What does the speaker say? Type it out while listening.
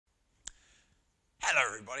Hello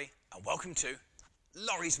everybody and welcome to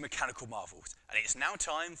Lawrie's Mechanical Marvels, and it's now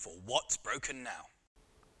time for What's Broken Now.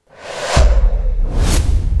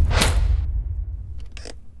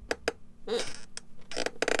 And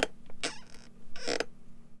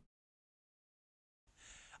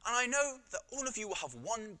I know that all of you will have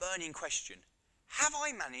one burning question. Have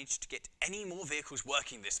I managed to get any more vehicles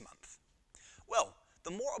working this month? Well,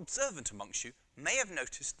 the more observant amongst you may have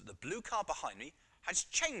noticed that the blue car behind me has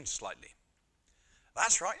changed slightly.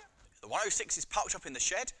 That's right, the 106 is parked up in the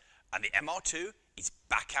shed and the MR2 is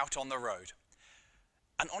back out on the road.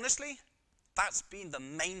 And honestly, that's been the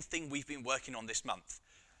main thing we've been working on this month.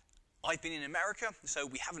 I've been in America, so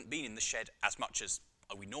we haven't been in the shed as much as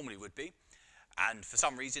we normally would be. And for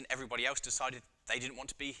some reason, everybody else decided they didn't want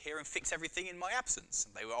to be here and fix everything in my absence.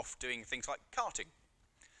 They were off doing things like karting.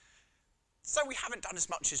 So we haven't done as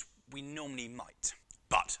much as we normally might.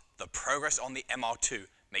 But the progress on the MR2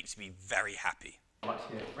 makes me very happy.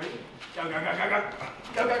 Ready? Go, go, go, go, go.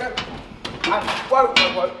 Go, go, go. And whoa,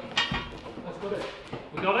 whoa, whoa. That's got it.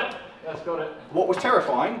 We got it? That's got it. What was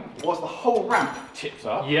terrifying was the whole ramp tips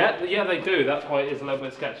up. Yeah, they do. That's why it is a little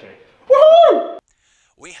bit sketchy. Woohoo!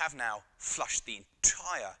 We have now flushed the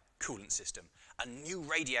entire coolant system. A new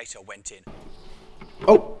radiator went in.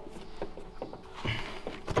 Oh.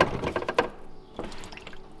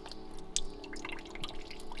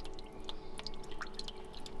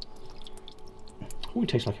 Oh, it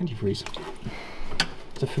tastes like antifreeze.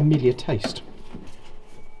 It's a familiar taste.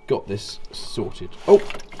 Got this sorted. Oh,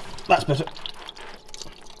 that's better.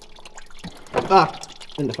 Ah,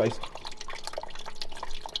 in the face.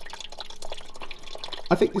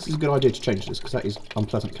 I think this is a good idea to change this because that is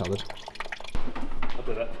unpleasant coloured. I'll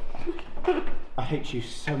do that. I hate you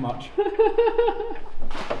so much.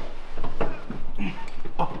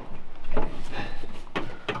 Oh.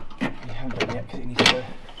 You haven't done it yet because it needs to go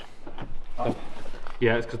up.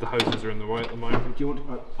 Yeah, it's because the hoses are in the way at the moment. Do you want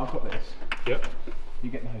to? I've got this. Yep. You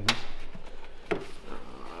get the hoses.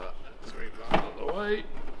 Let's move that out of the way.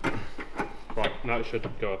 Right, now it should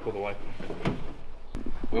go up all the way.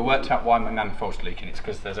 We worked out why my manifold's leaking. It's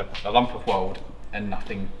because there's a lump of weld and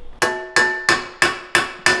nothing.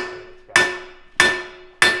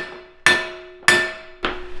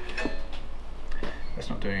 That's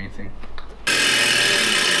not doing anything.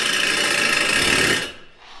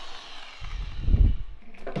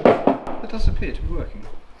 That does appear to be working.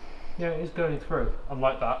 Yeah, it is going through.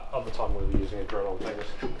 Unlike that other time we were using a drill on things.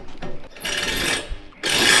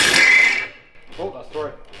 Oh, that's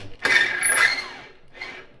through.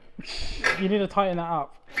 You need to tighten that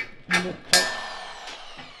up.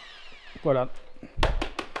 Well done.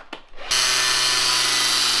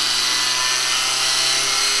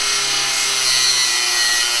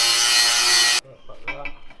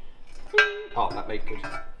 Oh, that made good.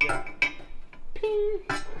 Yeah. Ping.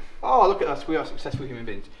 Oh, look at us. We are successful human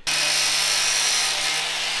beings. Oh,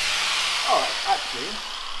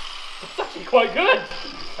 It's actually quite good!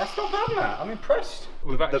 that's not bad, Matt. I'm impressed.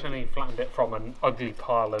 We've actually flattened it from an ugly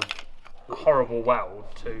pile of horrible weld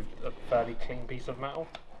to a fairly clean piece of metal.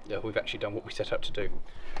 Yeah, we've actually done what we set out to do.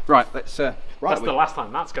 Right, let's. That's the last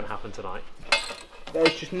time that's going to happen tonight.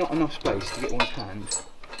 There's just not enough space to get one's hand.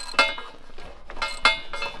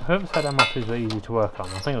 Whoever said MR2s are easy to work on?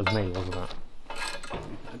 I think it was me, wasn't it?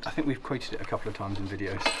 I think we've quoted it a couple of times in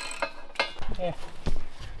videos. Yeah.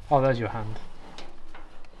 Oh, there's your hand.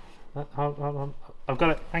 Hold on. I've got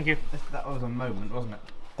it. Thank you. That was a moment, wasn't it?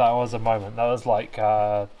 That was a moment. That was like,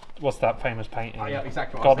 what's that famous painting? Oh, yeah,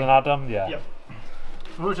 exactly. God and Adam? Yeah. Yep.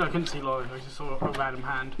 Unfortunately, I couldn't see Lawrie. I just saw a random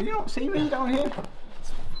hand. Did you not see me down here?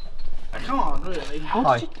 I can't really.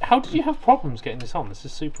 How did you have problems getting this on? This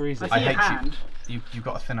is super easy. I see your hand. You've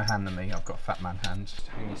got a thinner hand than me. I've got a fat man hands.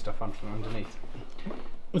 Hanging stuff on from underneath.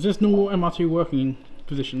 Was this normal MR2 working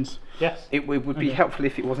positions? Yes. It would be helpful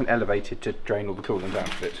if it wasn't elevated to drain all the coolant out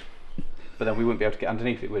of it. But then we wouldn't be able to get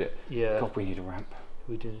underneath it, would it? Yeah. God, we need a ramp.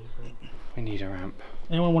 We do need a ramp. We need a ramp.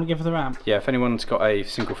 Anyone want to give us a ramp? Yeah, if anyone's got a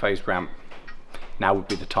single phase ramp, now would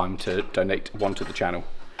be the time to donate one to the channel.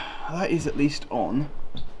 That is at least on.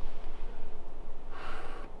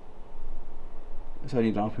 It's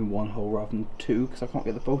only done up in one hole rather than two because I can't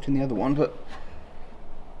get the bolt in the other one, but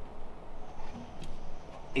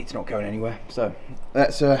it's not going anywhere. So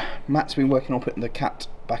that's Matt's been working on putting the cat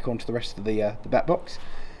back onto the rest of the back box.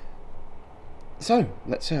 So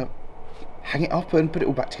let's hang it up and put it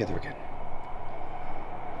all back together again.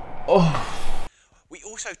 Oh! We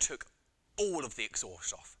also took all of the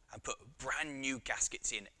exhaust off and put brand new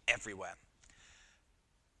gaskets in everywhere.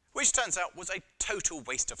 Which turns out was a total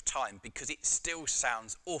waste of time because it still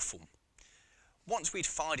sounds awful. Once we'd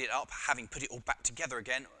fired it up, having put it all back together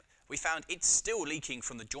again, we found it's still leaking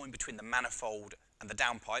from the joint between the manifold and the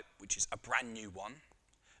downpipe, which is a brand new one.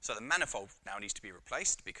 So the manifold now needs to be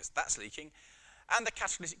replaced because that's leaking. And the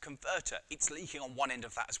catalytic converter, it's leaking on one end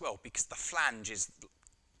of that as well because the flange is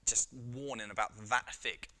just worn in about that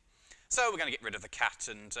thick. So we're going to get rid of the cat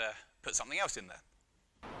and put something else in there.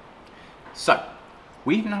 So,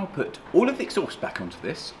 we've now put all of the exhaust back onto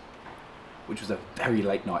this, which was a very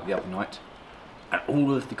late night the other night, and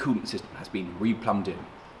all of the coolant system has been replumbed in.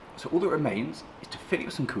 So all that remains is to fill it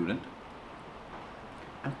with some coolant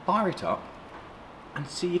and fire it up and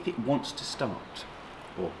see if it wants to start.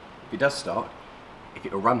 Or if it does start, if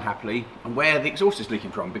it will run happily and where the exhaust is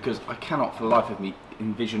leaking from, because I cannot for the life of me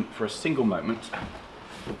envision for a single moment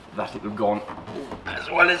that it would have gone as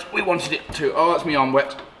well as we wanted it to. Oh, that's my arm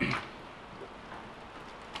wet.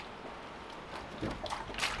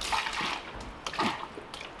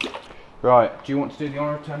 Right, do you want to do the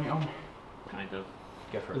honour of turning it on? Kind of.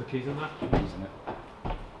 Go for Are the it. keys in that? Keys in it.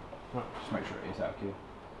 Right. Just make sure it is out of gear.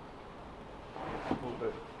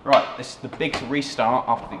 Right, this is the big restart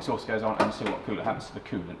after the exhaust goes on and see what coolant happens to the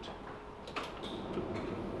coolant.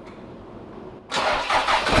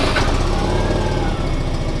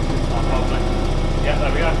 Yeah,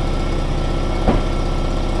 there we go.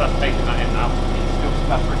 So that's taking that in now. It's still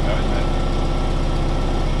sputtering though, isn't it?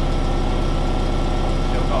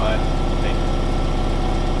 Still got a thing.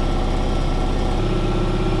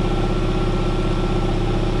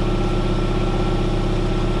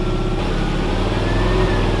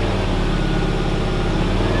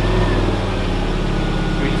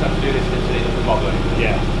 We just have to do this until it doesn't bother anything.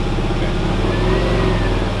 Yeah. Okay.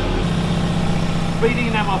 Reading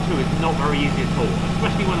an MR2 is not very easy at all,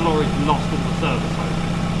 especially when Lawrie's lost all the service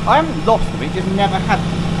hoses. I haven't lost them, it just never had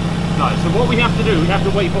them. No, so what we have to do, we have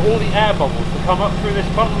to wait for all the air bubbles to come up through this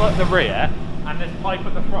funnel at the rear and this pipe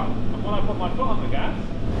at the front. And when I put my foot on the gas,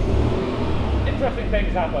 interesting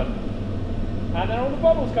things happen. And then all the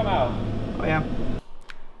bubbles come out. Oh yeah.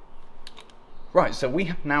 Right, so we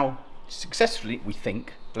have now successfully, we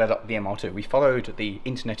think, led up the MR2. We followed the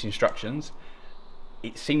internet instructions.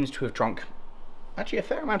 It seems to have drunk actually a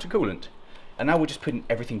fair amount of coolant. And now we're just putting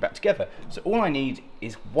everything back together. So all I need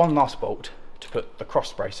is one last bolt to put the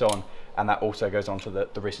cross brace on, and that also goes onto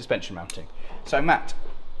the rear suspension mounting. So Matt,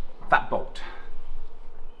 that bolt.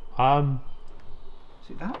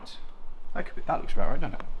 See that? That could be, that looks about right,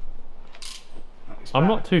 doesn't it? That looks I'm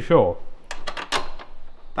about- not too sure.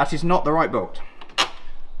 That is not the right bolt.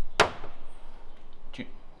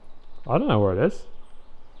 I don't know where it is.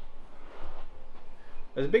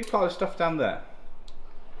 There's a big pile of stuff down there.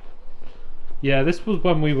 Yeah, this was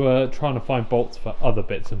when we were trying to find bolts for other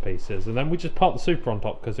bits and pieces, and then we just parked the Supra on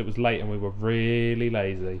top because it was late and we were really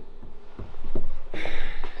lazy.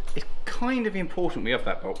 It's kind of important we have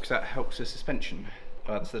that bolt because that helps the suspension.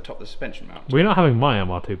 That's the top of the suspension mount. We're not having my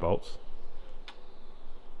MR2 bolts.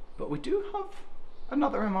 But we do have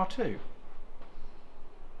another MR2.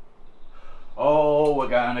 Oh, we're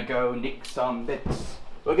gonna go nick some bits.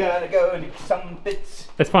 We're gonna go nick some bits.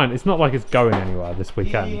 It's fine, it's not like it's going anywhere this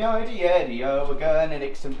weekend. We're gonna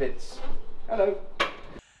nick some bits. Hello.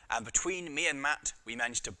 And between me and Matt, we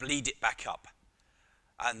managed to bleed it back up.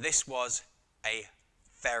 And this was a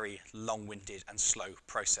very long-winded and slow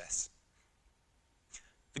process.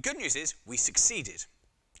 The good news is we succeeded.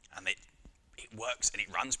 And it works and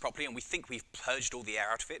it runs properly, and we think we've purged all the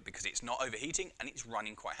air out of it because it's not overheating and it's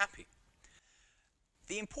running quite happy.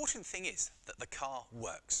 The important thing is that the car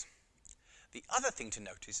works. The other thing to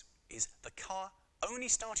notice is the car only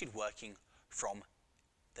started working from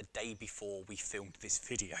the day before we filmed this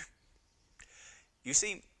video. You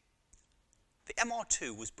see, the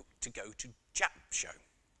MR2 was booked to go to Jap Show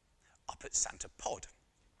up at Santa Pod,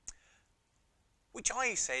 which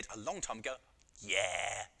I said a long time ago,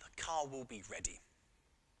 yeah, the car will be ready.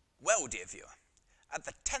 Well, dear viewer, at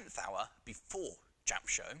the 10th hour before Jap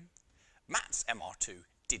Show, Matt's MR2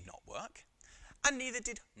 did not work, and neither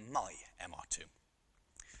did my MR2.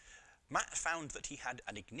 Matt found that he had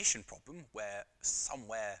an ignition problem where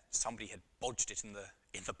somewhere somebody had bodged it in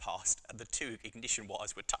the past, and the two ignition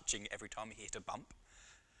wires were touching every time he hit a bump,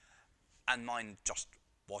 and mine just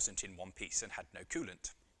wasn't in one piece and had no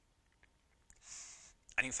coolant.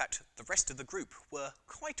 And in fact, the rest of the group were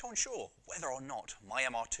quite unsure whether or not my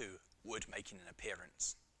MR2 would make an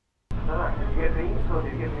appearance. Alright, did you get these or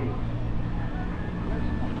did you get these?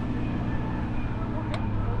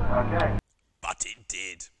 Okay. But it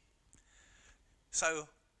did. So,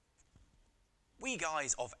 we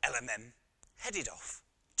guys of LMM headed off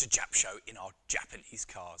to Jap Show in our Japanese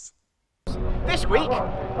cars. This week,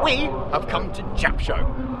 we have come to Jap Show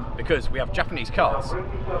because we have Japanese cars.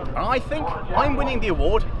 And I think I'm winning the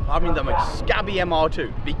award for having the most scabby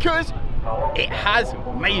MR2 because it has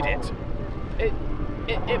made it.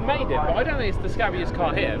 It made it, but I don't think it's the scabbiest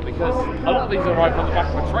car here because a lot of these arrived on the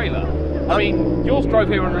back of a trailer. I mean, yours drove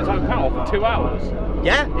here under its own power for 2 hours.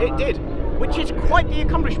 Yeah, it did, which is quite the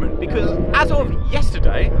accomplishment because as of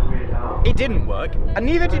yesterday, it didn't work, and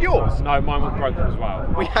neither did yours. No, mine was broken as well.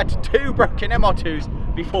 We had 2 broken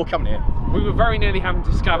MR2s before coming here. We were very nearly having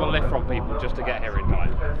to scab a lift from people just to get here in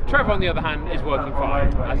time. Trevor, on the other hand, is working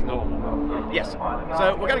fine, as normal. Yes,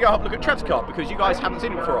 so we're going to go have a look at Trev's car because you guys haven't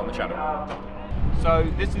seen it before on the channel. So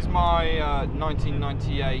this is my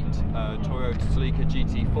 1998 Toyota Celica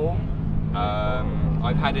GT4.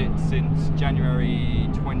 I've had it since January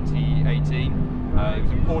 2018. It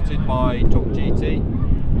was imported by Top GT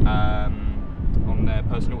on their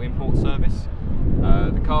personal import service.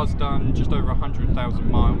 The car's done just over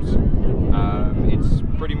 100,000 miles. It's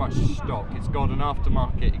pretty much stock. It's got an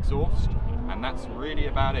aftermarket exhaust, and that's really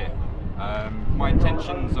about it. My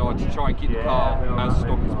intentions are to try and keep the car as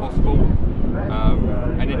stock as possible,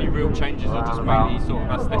 and any real changes are just mainly sort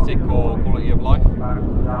of aesthetic or quality of life.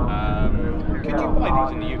 Could you buy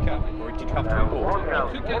these in the UK, or did you have to import it?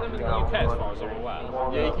 You could get them in the UK as far as I'm aware.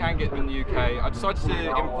 Yeah, you can get them in the UK. I decided to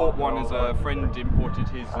import one as a friend imported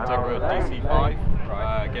his Integra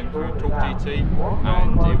DC5, again through Talk GT,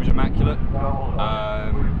 and it was immaculate.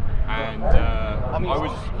 I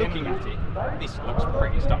was looking at it, this looks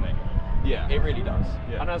pretty stunning. Yeah, it really does.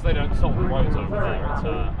 Yeah. And as they don't salt the roads over there, it's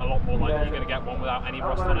a lot more likely you're going to get one without any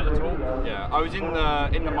rust on it at all. Yeah, I was in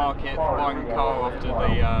the market for buying a car after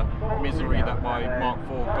the misery that my Mark IV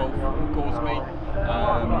Golf caused me.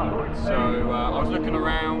 I was looking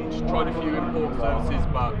around, tried a few import services,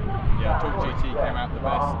 but yeah, Talk GT came out the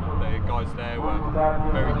best. The guys there were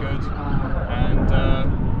very good, and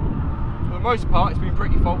for the most part, it's been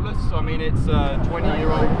pretty faultless. I mean, it's a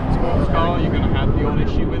 20-year-old sports car. You're going to have the odd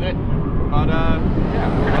issue with it, but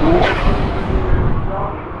yeah.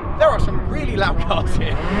 There are some really loud cars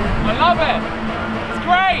here. I love it. It's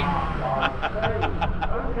great.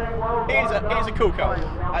 It is a cool car.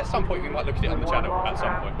 At some point, we might look at it on the channel. At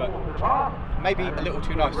some point, but maybe a little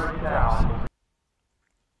too nice for us.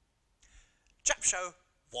 Jap Show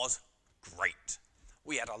was great.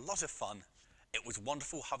 We had a lot of fun. It was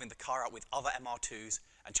wonderful having the car out with other MR2s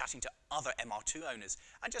and chatting to other MR2 owners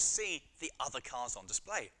and just seeing the other cars on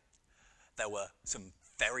display. There were some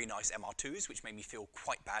very nice MR2s which made me feel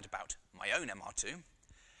quite bad about my own MR2,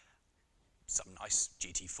 some nice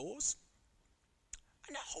GT4s,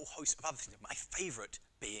 and a whole host of other things. My favourite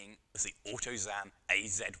being was the AutoZam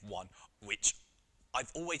AZ1, which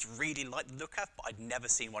I've always really liked the look of, but I'd never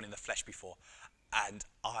seen one in the flesh before. And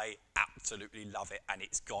I absolutely love it, and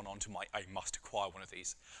it's gone on to my I must acquire one of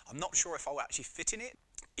these. I'm not sure if I'll actually fit in it.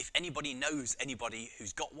 If anybody knows anybody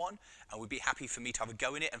who's got one and would be happy for me to have a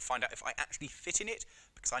go in it and find out if I actually fit in it,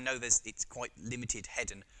 because I know it's quite limited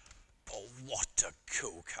head, and oh, what a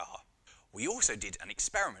cool car. We also did an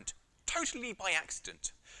experiment, totally by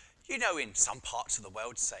accident. You know, in some parts of the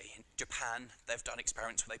world, say in Japan, they've done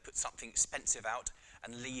experiments where they put something expensive out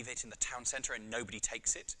and leave it in the town centre and nobody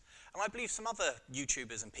takes it. And I believe some other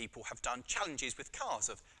YouTubers and people have done challenges with cars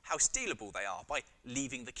of how stealable they are by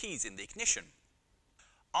leaving the keys in the ignition.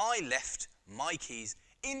 I left my keys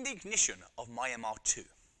in the ignition of my MR2,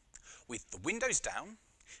 with the windows down,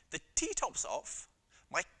 the T-tops off,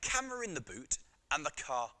 my camera in the boot, and the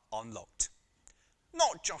car unlocked.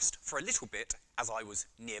 Not just for a little bit, as I was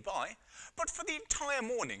nearby, but for the entire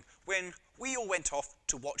morning when we all went off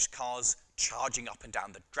to watch cars charging up and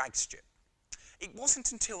down the drag strip. It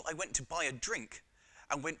wasn't until I went to buy a drink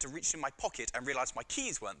and went to reach in my pocket and realised my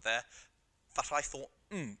keys weren't there that I thought,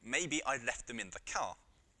 maybe I left them in the car.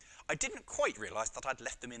 I didn't quite realise that I'd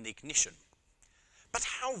left them in the ignition. But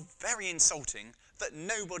how very insulting that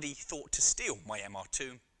nobody thought to steal my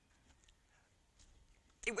MR2.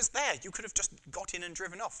 It was there. You could have just got in and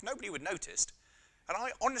driven off. Nobody would have noticed. And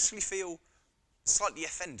I honestly feel slightly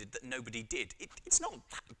offended that nobody did. It's not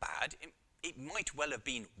that bad. It might well have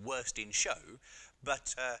been worst in show,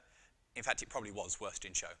 but in fact it probably was worst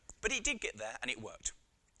in show. But it did get there and it worked.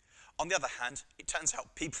 On the other hand, it turns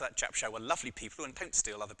out people at Jap Show are lovely people and don't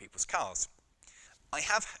steal other people's cars. I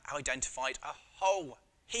have identified a whole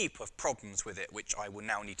heap of problems with it which I will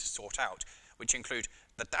now need to sort out, which include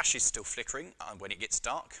the dash is still flickering when it gets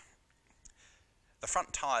dark. The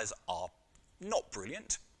front tyres are not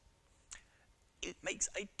brilliant. It makes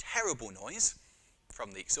a terrible noise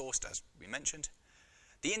from the exhaust, as we mentioned.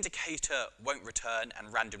 The indicator won't return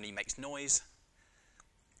and randomly makes noise.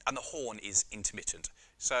 And the horn is intermittent.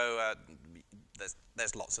 So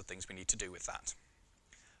there's lots of things we need to do with that.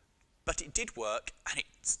 But it did work, and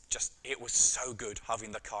it was so good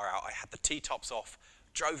having the car out. I had the T-tops off,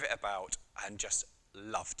 drove it about, and just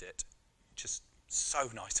loved it. Just so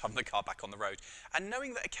nice having the car back on the road, and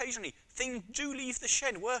knowing that occasionally things do leave the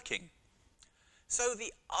shed working. So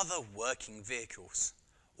the other working vehicles,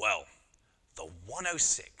 well, the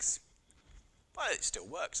 106, well, it still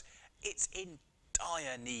works. It's in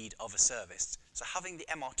dire need of a service. So having the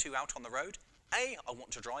MR2 out on the road, I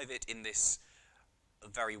want to drive it in this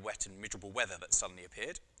very wet and miserable weather that suddenly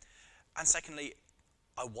appeared. And secondly,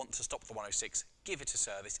 I want to stop the 106, give it a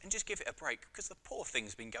service, and just give it a break, because the poor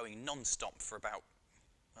thing's been going non-stop for about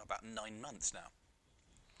 9 months now.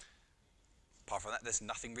 Apart from that, there's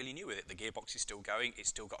nothing really new with it. The gearbox is still going, it's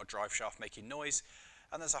still got a drive shaft making noise,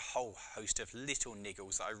 and there's a whole host of little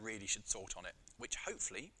niggles that I really should sort on it, which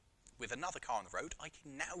hopefully, with another car on the road, I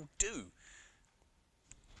can now do.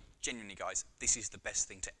 Genuinely, guys, this is the best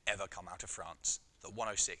thing to ever come out of France. The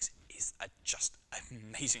 106 is a just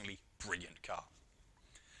amazingly brilliant car.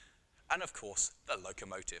 And of course, the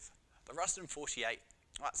locomotive. The Rusden 48,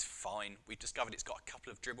 that's fine. We've discovered it's got a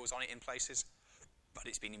couple of dribbles on it in places, but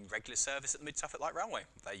it's been in regular service at the Mid-Suffolk Light Railway.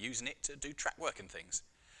 They're using it to do track work and things.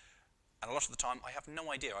 And a lot of the time, I have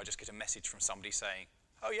no idea. I just get a message from somebody saying,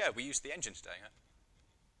 oh yeah, we used the engine today.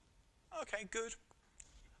 Okay, good.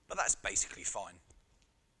 But that's basically fine.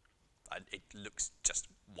 And it looks just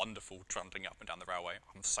wonderful trundling up and down the railway.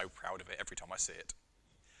 I'm so proud of it every time I see it.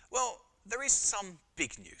 Well, there is some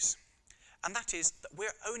big news. And that is that we're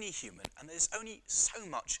only human, and there's only so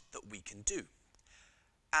much that we can do.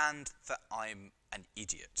 And that I'm an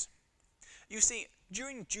idiot. You see,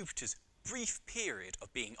 during Jupiter's brief period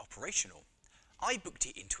of being operational, I booked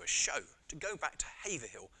it into a show to go back to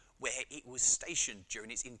Haverhill, where it was stationed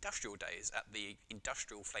during its industrial days at the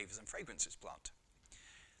Industrial Flavours and Fragrances plant.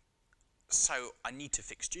 So I need to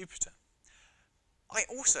fix Jupiter. I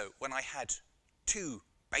also, when I had 2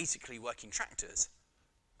 basically working tractors,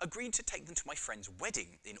 agreed to take them to my friend's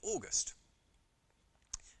wedding in August.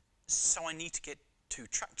 So I need to get 2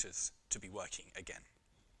 tractors to be working again.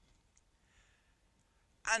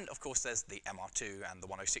 And of course there's the MR2 and the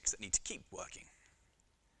 106 that need to keep working.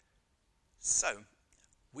 So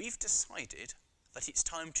we've decided that it's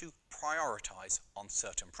time to prioritise on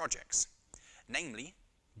certain projects, namely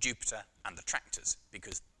Jupiter and the tractors,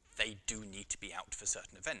 because they do need to be out for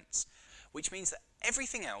certain events, which means that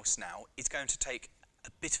everything else now is going to take a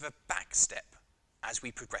bit of a back step as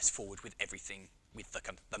we progress forward with everything, with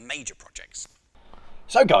the major projects.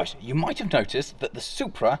 So guys, you might have noticed that the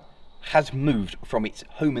Supra has moved from its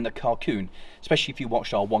home in the Carcoon, especially if you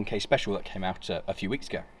watched our 1K special that came out a few weeks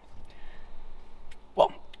ago.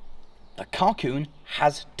 Well, the Carcoon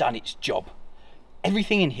has done its job.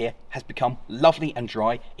 Everything in here has become lovely and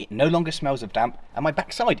dry, it no longer smells of damp, and my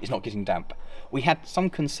backside is not getting damp. We had some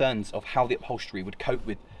concerns of how the upholstery would cope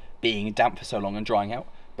with being damp for so long and drying out,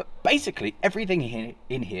 but basically everything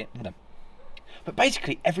in here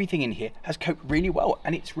has coped really well,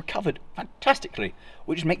 and it's recovered fantastically,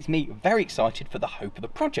 which makes me very excited for the hope of the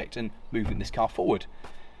project and moving this car forward.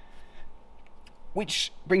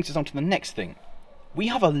 Which brings us on to the next thing. We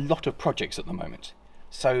have a lot of projects at the moment,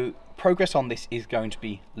 so progress on this is going to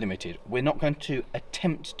be limited. We're not going to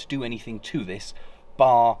attempt to do anything to this,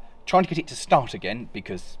 bar trying to get it to start again,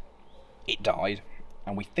 because it died,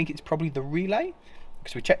 and we think it's probably the relay,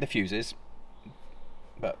 because we checked the fuses,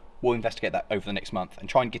 but we'll investigate that over the next month and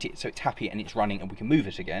try and get it so it's happy and it's running and we can move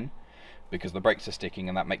it again, because the brakes are sticking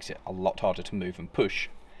and that makes it a lot harder to move and push.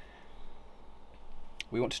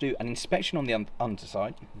 We want to do an inspection on the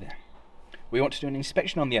underside. We want to do an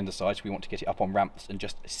inspection on the underside, so we want to get it up on ramps and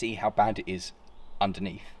just see how bad it is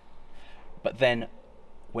underneath. But then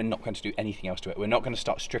we're not going to do anything else to it. We're not going to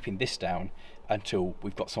start stripping this down until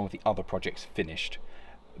we've got some of the other projects finished,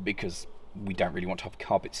 because we don't really want to have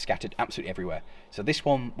car bits scattered absolutely everywhere. So this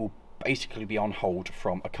one will basically be on hold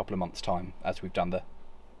from a couple of months' time, as we've done the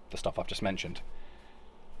stuff I've just mentioned.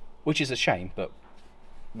 Which is a shame, but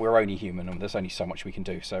we're only human and there's only so much we can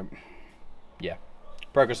do, so yeah.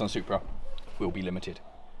 Progress on Supra will be limited.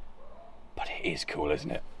 But it is cool,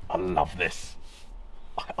 isn't it? I love this.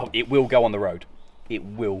 It will go on the road. It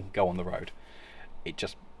will go on the road. It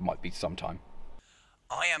just might be sometime.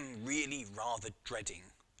 I am really rather dreading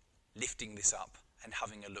lifting this up and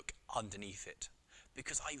having a look underneath it,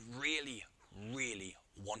 because I really, really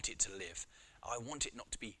want it to live. I want it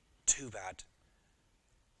not to be too bad.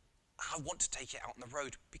 I want to take it out on the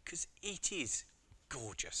road because it is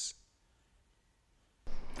gorgeous.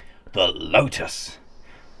 The Lotus.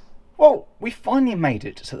 Well, we finally made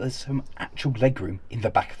it so there's some actual legroom in the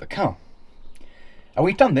back of the car. And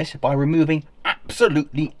we've done this by removing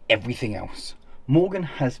absolutely everything else. Morgan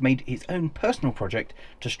has made his own personal project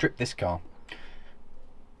to strip this car.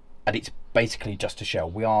 And it's basically just a shell.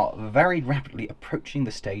 We are very rapidly approaching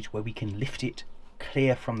the stage where we can lift it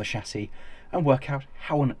clear from the chassis and work out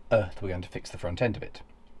how on earth we're going to fix the front end of it.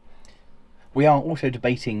 We are also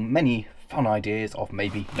debating many fun ideas of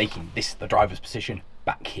maybe making this the driver's position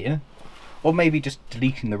back here, or maybe just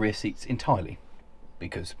deleting the rear seats entirely,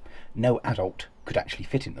 because no adult could actually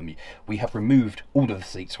fit in them. We have removed all of the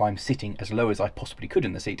seats, so I'm sitting as low as I possibly could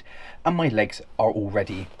in the seat, and my legs are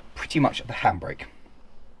already pretty much at the handbrake.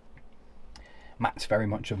 Matt's very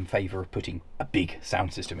much in favour of putting a big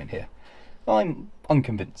sound system in here. I'm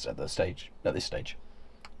unconvinced at this stage.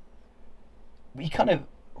 We kind of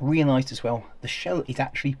realised as well, the shell is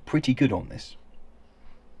actually pretty good on this.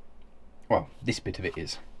 Well, this bit of it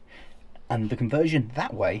is. And the conversion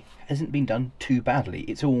that way hasn't been done too badly.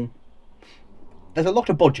 It's all... There's a lot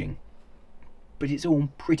of bodging, but it's all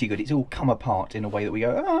pretty good. It's all come apart in a way that we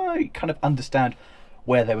go, oh, you kind of understand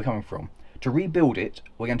where they were coming from. To rebuild it,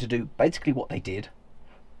 we're going to do basically what they did,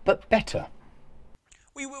 but better.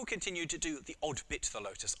 We will continue to do the odd bit to the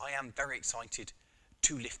Lotus. I am very excited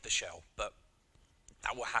to lift the shell, but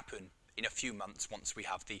that will happen in a few months once we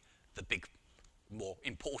have the big, more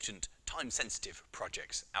important, time-sensitive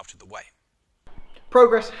projects out of the way.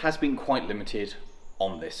 Progress has been quite limited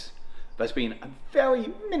on this. There's been a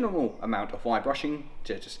very minimal amount of wire brushing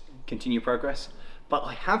to just continue progress, but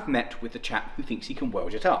I have met with the chap who thinks he can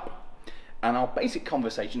weld it up. And our basic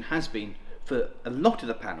conversation has been, for a lot of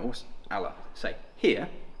the panels, say here,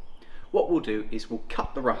 what we'll do is we'll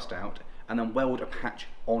cut the rust out and then weld a patch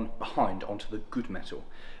on behind onto the good metal,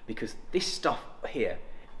 because this stuff here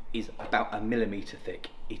is about 1 millimetre thick.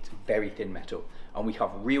 It's very thin metal, and we have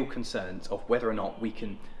real concerns of whether or not we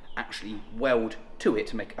can actually weld to it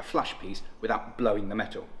to make a flush piece without blowing the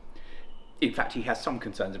metal. In fact, he has some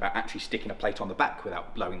concerns about actually sticking a plate on the back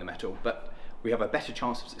without blowing the metal, but we have a better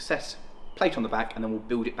chance of success. Plate on the back, and then we'll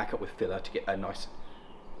build it back up with filler to get a nice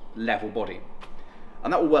level body,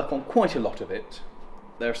 and that will work on quite a lot of it.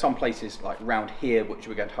 There are some places like round here which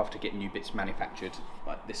we're going to have to get new bits manufactured,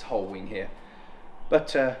 like this whole wing here,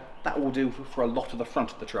 but that will do for a lot of the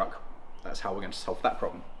front of the truck. That's how we're going to solve that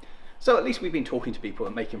problem. So at least we've been talking to people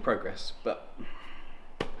and making progress, but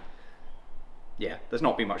yeah, there's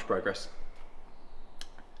not been much progress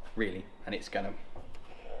really, and it's going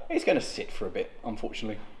to sit for a bit,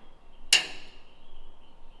 unfortunately.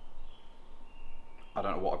 I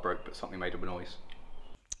don't know what I broke, but something made a noise.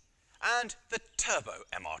 And the Turbo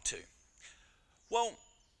MR2. Well,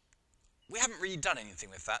 we haven't really done anything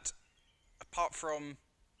with that, apart from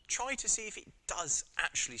try to see if it does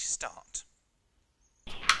actually start.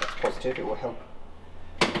 That's positive, it will help.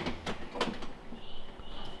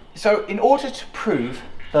 So in order to prove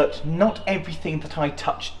that not everything that I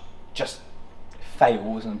touch just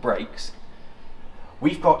fails and breaks,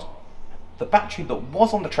 we've got the battery that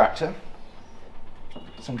was on the tractor,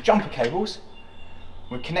 some jumper cables,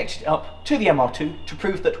 we're connected up to the MR2 to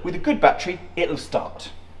prove that with a good battery it'll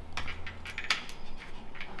start.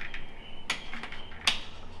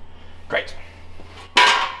 Great.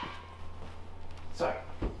 So,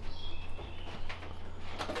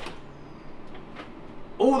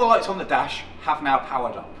 all the lights on the dash have now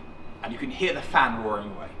powered up, and you can hear the fan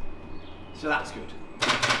roaring away. So that's good.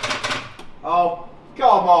 Oh,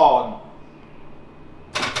 come on!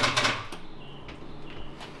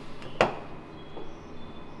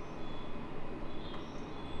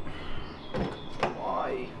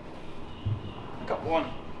 Why? I got one.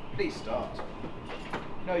 Please start.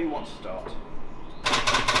 No, you want to start.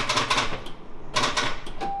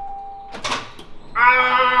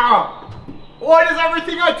 Ah! Why does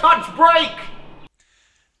everything I touch break?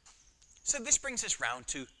 So this brings us round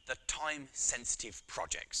to the time-sensitive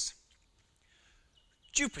projects.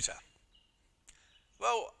 Jupiter.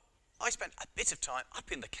 Well, I spent a bit of time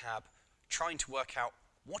up in the cab trying to work out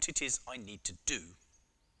what it is I need to do.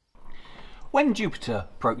 When Jupiter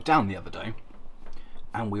broke down the other day,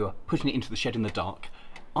 and we were putting it into the shed in the dark,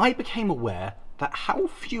 I became aware that how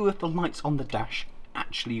few of the lights on the dash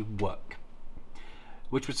actually work.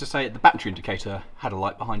 Which was to say the battery indicator had a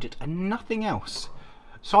light behind it and nothing else.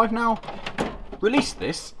 So I've now released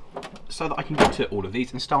this so that I can get to all of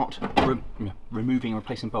these and start removing and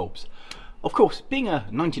replacing bulbs. Of course, being a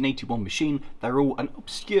 1981 machine, they're all an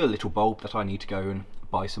obscure little bulb that I need to go and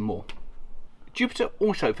buy some more. Jupiter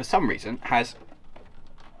also, for some reason, has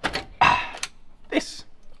this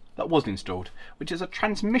that was installed, which is a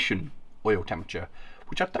transmission oil temperature,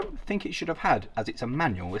 which I don't think it should have had, as it's a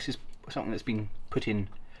manual. This is something that's been put in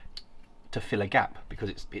to fill a gap because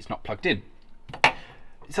it's not plugged in.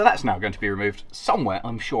 So that's now going to be removed. Somewhere,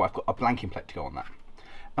 I'm sure I've got a blanking plate to go on that.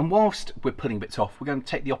 And whilst we're pulling bits off, we're going to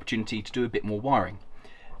take the opportunity to do a bit more wiring.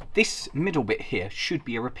 This middle bit here should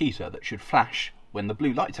be a repeater that should flash when the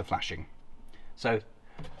blue lights are flashing. So,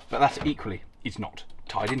 but that equally is not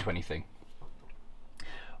tied into anything.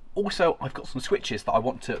 Also, I've got some switches that I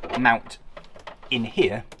want to mount in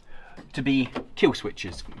here to be kill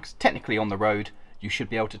switches, because technically on the road you should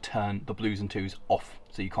be able to turn the blues and twos off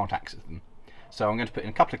so you can't access them. So I'm going to put in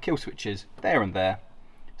a couple of kill switches there and there,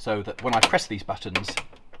 so that when I press these buttons,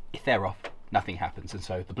 if they're off, nothing happens, and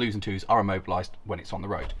so the blues and twos are immobilised when it's on the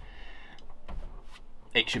road.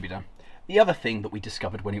 It should be done. The other thing that we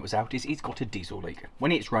discovered when it was out is it's got a diesel leak.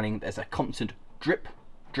 When it's running, there's a constant drip,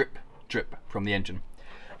 drip, drip from the engine.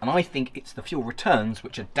 And I think it's the fuel returns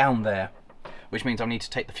which are down there, which means I need to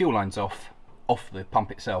take the fuel lines off the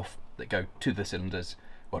pump itself that go to the cylinders,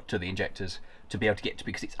 or to the injectors, to be able to get to,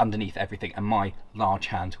 because it's underneath everything and my large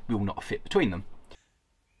hand will not fit between them.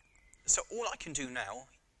 So all I can do now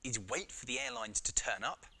is wait for the airlines to turn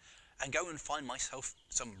up and go and find myself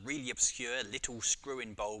some really obscure little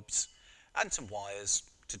screw-in bulbs and some wires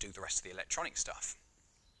to do the rest of the electronic stuff.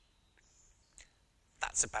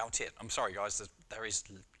 That's about it. I'm sorry guys, there is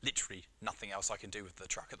literally nothing else I can do with the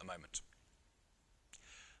truck at the moment.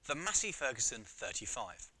 The Massey Ferguson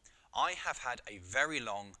 35. I have had a very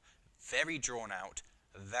long, very drawn out,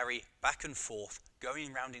 very back and forth,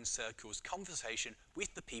 going round in circles conversation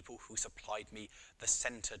with the people who supplied me the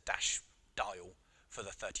centre dash dial for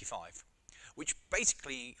the 35, which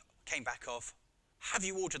basically came back of, have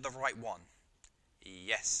you ordered the right one?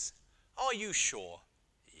 Yes. Are you sure?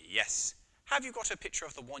 Yes. Have you got a picture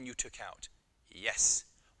of the one you took out? Yes.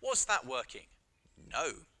 Was that working?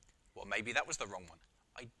 No. Well, maybe that was the wrong one.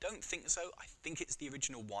 I don't think so. I think it's the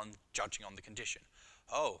original one, judging on the condition.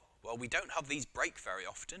 Oh, well, we don't have these break very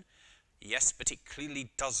often. Yes, but it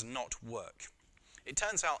clearly does not work. It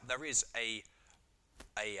turns out there is a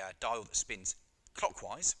dial that spins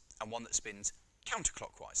clockwise and one that spins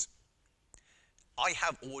counterclockwise. I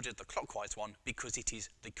have ordered the clockwise one because it is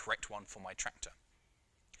the correct one for my tractor.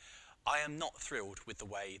 I am not thrilled with the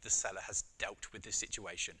way the seller has dealt with this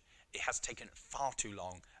situation. It has taken far too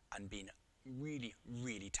long and been really,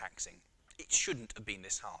 really taxing. It shouldn't have been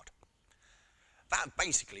this hard. That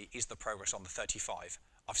basically is the progress on the 35.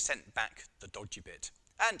 I've sent back the dodgy bit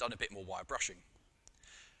and done a bit more wire brushing.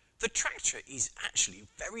 The tractor is actually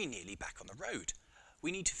very nearly back on the road.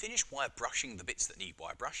 We need to finish wire brushing the bits that need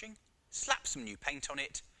wire brushing, slap some new paint on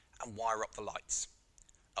it, and wire up the lights.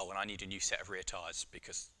 Oh, and I need a new set of rear tyres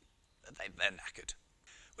because they're knackered.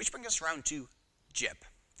 Which brings us round to Jeb,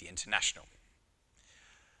 the International.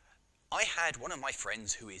 I had one of my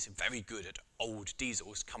friends who is very good at old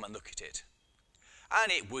diesels come and look at it,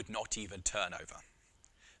 and it would not even turn over.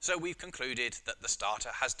 So we've concluded that the starter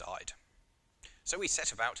has died. So we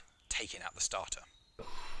set about taking out the starter.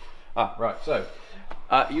 Ah, right, so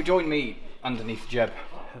you join me underneath Jeb,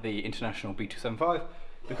 the International B275,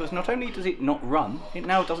 because not only does it not run, it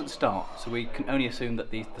now doesn't start, so we can only assume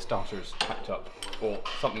that the starter is packed up, or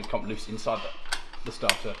something's come loose inside the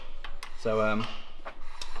starter. So,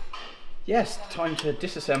 yes, time to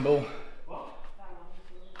disassemble.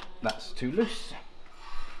 That's too loose.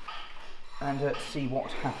 And see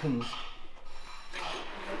what happens.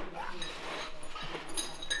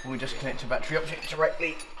 We just connect a battery object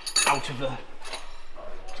directly out of the...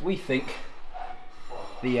 We think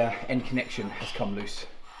the end connection has come loose.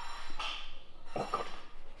 Oh god.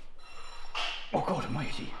 Oh god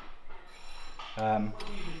almighty. And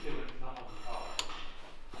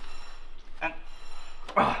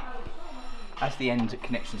as the end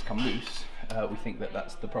connections come loose, we think that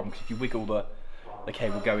that's the problem, because if you wiggle the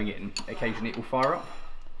cable going in, occasionally it will fire up.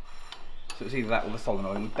 So it's either that or the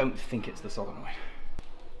solenoid, and we don't think it's the solenoid.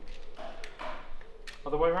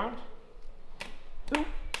 Other way around?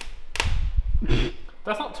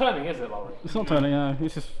 That's not turning, is it, Lawrie? It's not turning,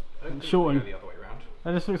 it's just shorting. The other way around.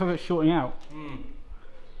 It just looks like it's shorting out.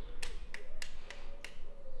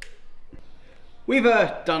 We've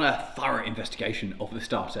done a thorough investigation of the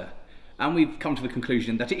starter, and we've come to the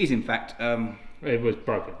conclusion that it is in fact... it was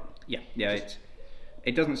broken. Yeah,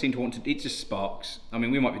 it doesn't seem to want to... It just sparks. I mean,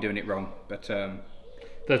 we might be doing it wrong, but...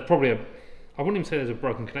 There's probably I wouldn't even say there's a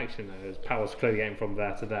broken connection there. There's power's clearly getting from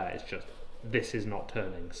there to there. It's just, this is not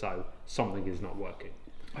turning, so something is not working.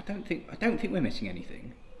 I don't think we're missing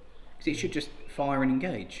anything, because it should just fire and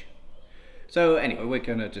engage. So anyway, we're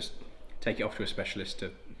going to just take it off to a specialist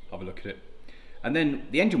to have a look at it. And then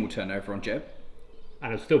the engine will turn over on Jeb.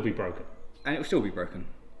 And it'll still be broken. And it'll still be broken.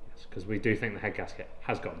 cylinders, because we do think the head gasket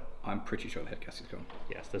has gone. I'm pretty sure the head gasket's gone.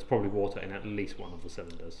 Yes, there's probably water in at least one of the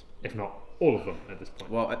cylinders, if not all of them at this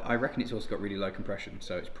point. Well, I reckon it's also got really low compression,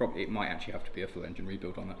 so it might actually have to be a full engine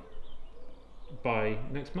rebuild on that. By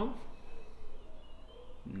next month?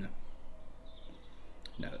 No.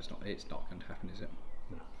 No, it's not going to happen, is it?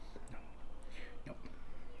 No. No. Nope.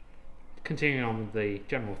 Continuing on with the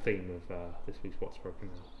general theme of this week's What's Broken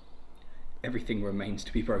Now. Everything remains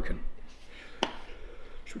to be broken.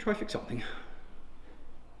 Should we try fix something?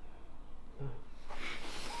 Oh,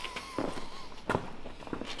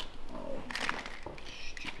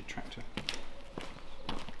 stupid tractor.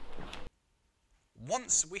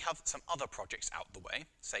 Once we have some other projects out the way,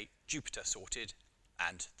 say Jupiter sorted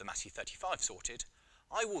and the Massey 35 sorted,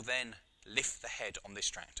 I will then lift the head on this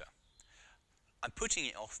tractor. I'm putting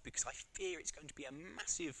it off because I fear it's going to be a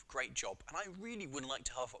massive, great job, and I really would like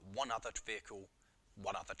to have one other vehicle,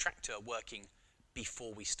 one other tractor working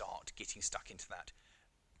before we start getting stuck into that,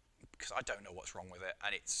 because I don't know what's wrong with it,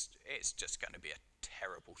 and it's just going to be a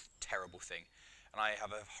terrible, terrible thing, and I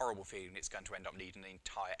have a horrible feeling it's going to end up needing an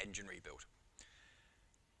entire engine rebuild.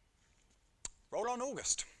 Roll on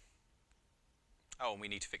August. Oh, and we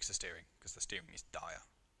need to fix the steering, because the steering is dire.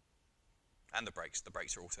 And the brakes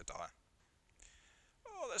are also dire.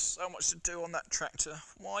 Oh, there's so much to do on that tractor.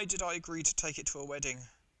 Why did I agree to take it to a wedding?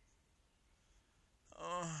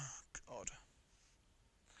 Oh, God.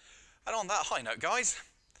 And on that high note, guys,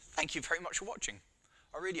 thank you very much for watching.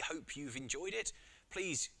 I really hope you've enjoyed it.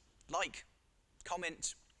 Please like,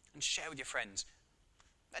 comment, and share with your friends.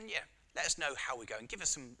 And yeah, let us know how we're going. Give us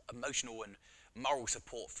some emotional and moral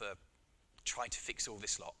support for trying to fix all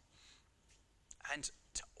this lot. And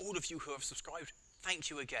to all of you who have subscribed, thank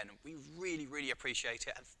you again. We really, really appreciate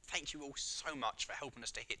it. And thank you all so much for helping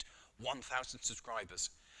us to hit 1,000 subscribers.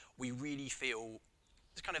 We really feel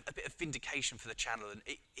it's kind of a bit of vindication for the channel, and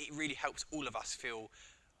it really helps all of us feel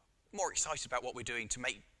more excited about what we're doing to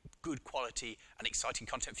make good quality and exciting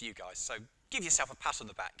content for you guys. So give yourself a pat on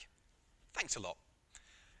the back. Thanks a lot.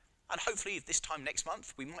 And hopefully this time next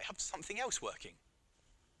month we might have something else working.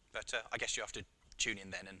 But I guess you have to tune in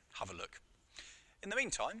then and have a look. In the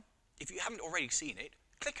meantime, if you haven't already seen it,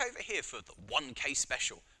 click over here for the 1K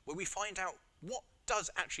special, where we find out what does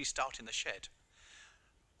actually start in the shed.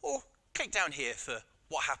 Or click down here for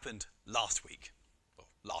what happened last week, or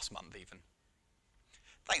last month even.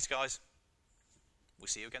 Thanks, guys. We'll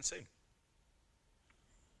see you again soon.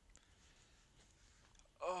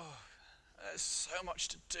 Oh, there's so much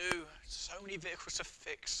to do, so many vehicles to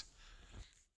fix.